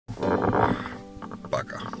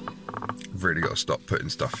really got to stop putting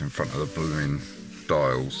stuff in front of the blooming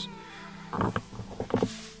dials,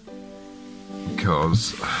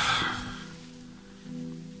 because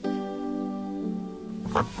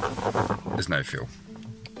there's no feel,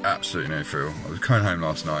 absolutely no feel. I was going home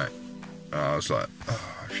last night and I was like,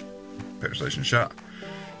 oh, petrol station shut,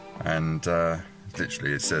 and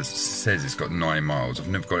literally it says it's got 9 miles. I've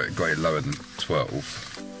never got it lower than 12.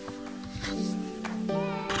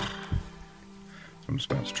 I'm just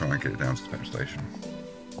about to try and get it down to the petrol station.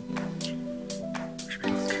 Wish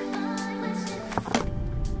me luck.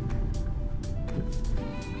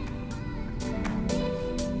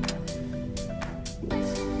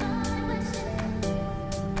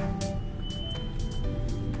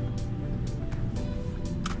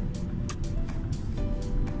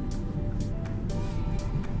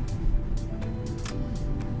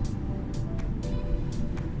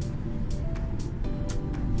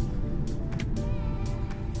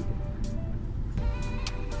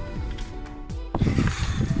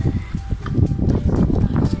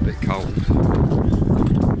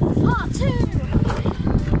 Part 2!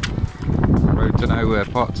 Road to Nowhere,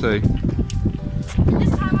 Part 2. This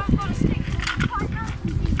time I've got a stick quite nice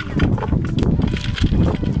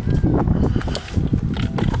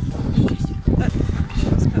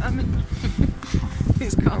and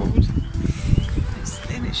It's cold. It's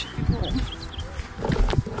thin, it should be warm.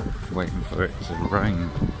 Waiting for it to rain.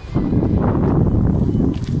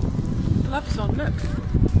 The gloves on, look.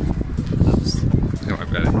 Gloves. You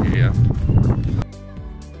might better here.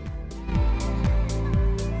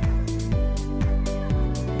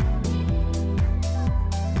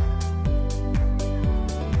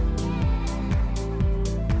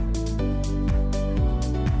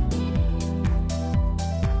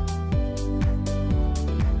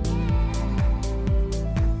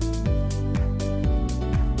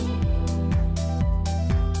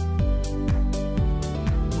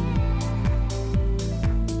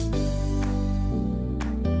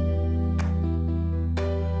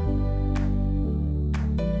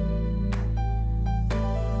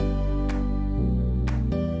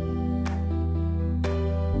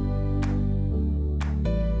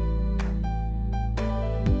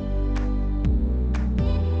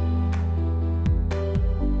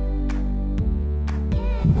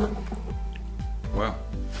 Well,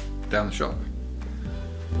 down the shop.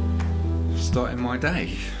 Starting my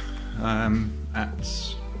day at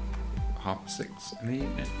 6:30 in the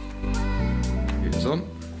evening. Here's on.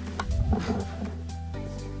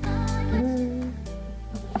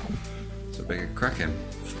 So big cracking.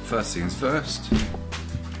 First things first. You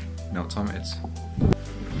know what time it is?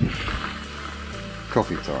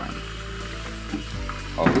 Coffee time.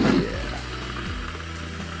 Oh yeah.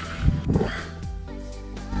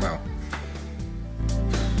 Well,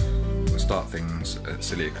 I start things at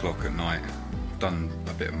silly o'clock at night. I've done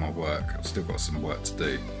a bit of my work. I've still got some work to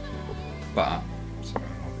do, but sorry,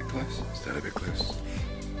 I'm a bit close. Still a bit close.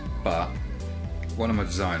 But one of my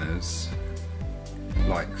designers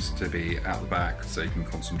likes to be out the back so he can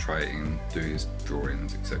concentrate and do his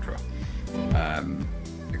drawings, etc.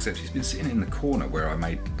 Except he's been sitting in the corner where I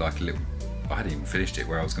made like a little. I hadn't even finished it,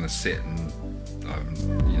 where I was going to sit and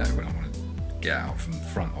you know, when I want to get out from the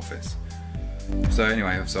front office. So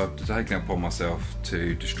anyway, so I've taken it upon myself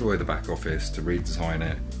to destroy the back office, to redesign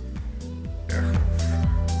it.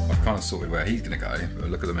 I've kind of sorted where he's going to go, but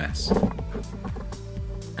look at the mess.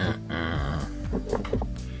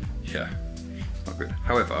 Yeah, not good.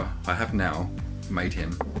 However, I have now made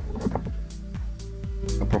him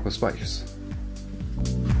a proper space.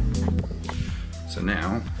 So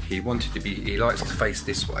now he wanted to be, he likes to face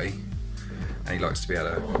this way, and he likes to be able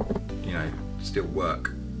to, you know, still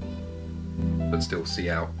work but still see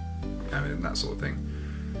out, you know, and that sort of thing.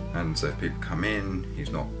 And so if people come in, he's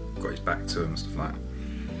not got his back to them and stuff like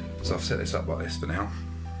that. So I've set this up like this for now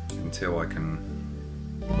until I can,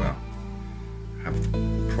 well, have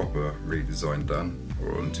the proper redesign done,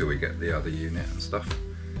 or until we get the other unit and stuff,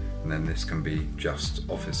 and then this can be just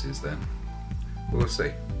offices then. We'll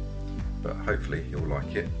see, but hopefully he'll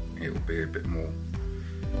like it. It will be a bit more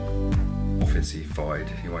officey-fied.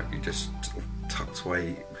 He won't be just tucked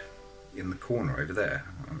away in the corner over there.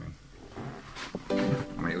 I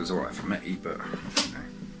mean it was alright for me, but you know,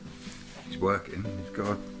 he's working, he's got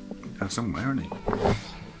to have somewhere, hasn't he?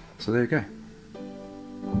 So there you go.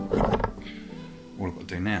 All I've got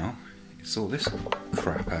to do now is sort this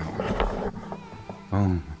crap out. Oh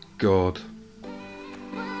my god.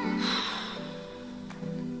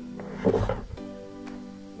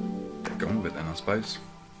 Get on with it then, I suppose.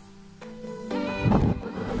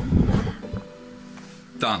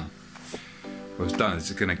 Done. Well, it's done as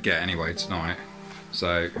it's going to get anyway tonight.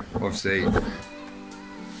 So obviously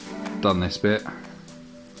done this bit,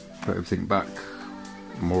 put everything back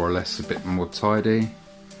more or less a bit more tidy.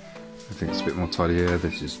 I think it's a bit more tidy here.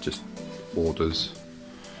 This is just orders.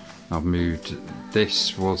 I've moved,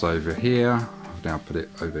 this was over here, I've now put it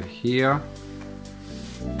over here,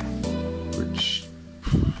 which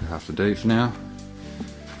I have to do for now.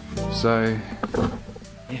 So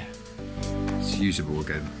yeah, it's usable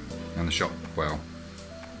again. And the shop, well,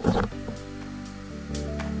 I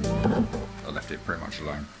left it pretty much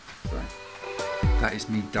alone. So that is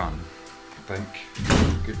me done. Thank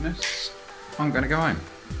goodness. I'm gonna go home.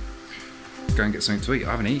 Go and get something to eat.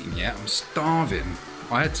 I haven't eaten yet, I'm starving.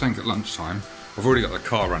 I had something at lunchtime. I've already got the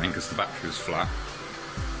car running because the battery was flat.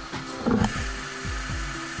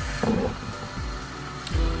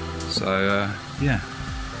 So yeah,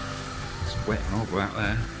 it's wet and horrible out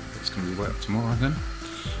there. It's going to be wet tomorrow then.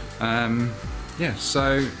 Yeah,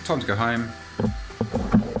 so time to go home.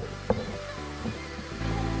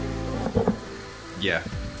 Yeah,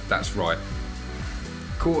 that's right.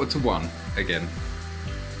 1:45 again.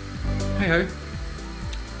 Hey ho.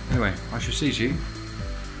 Anyway, I shall see you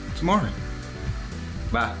tomorrow.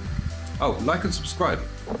 Bye. Oh, like and subscribe.